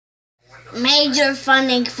Major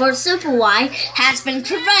funding for Super Y has been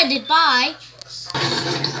provided by...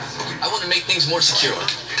 I want to make things more secure.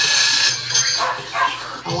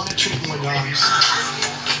 I want to treat more dogs.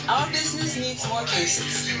 Our business needs more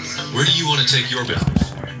cases. Where do you want to take your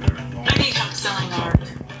business? I need help selling art.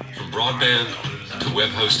 From broadband to web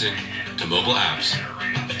hosting to mobile apps,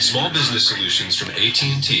 Small Business Solutions from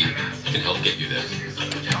AT&T can help get you there.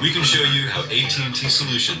 We can show you how AT&T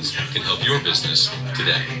Solutions can help your business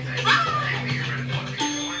today.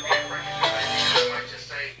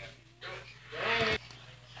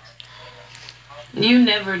 You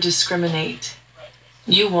never discriminate.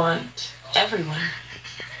 You want everyone.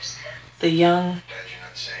 The young,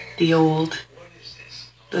 the old,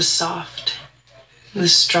 the soft, the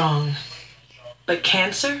strong. But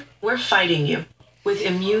cancer, we're fighting you with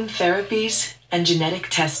immune therapies and genetic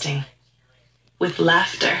testing. With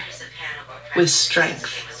laughter, with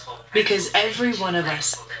strength. Because every one of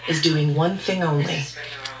us is doing one thing only.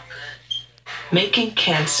 Making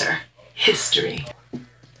cancer history.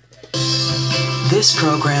 This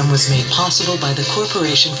program was made possible by the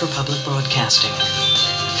Corporation for Public Broadcasting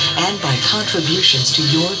and by contributions to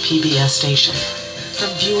your PBS station from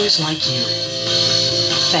viewers like you.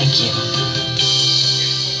 Thank you.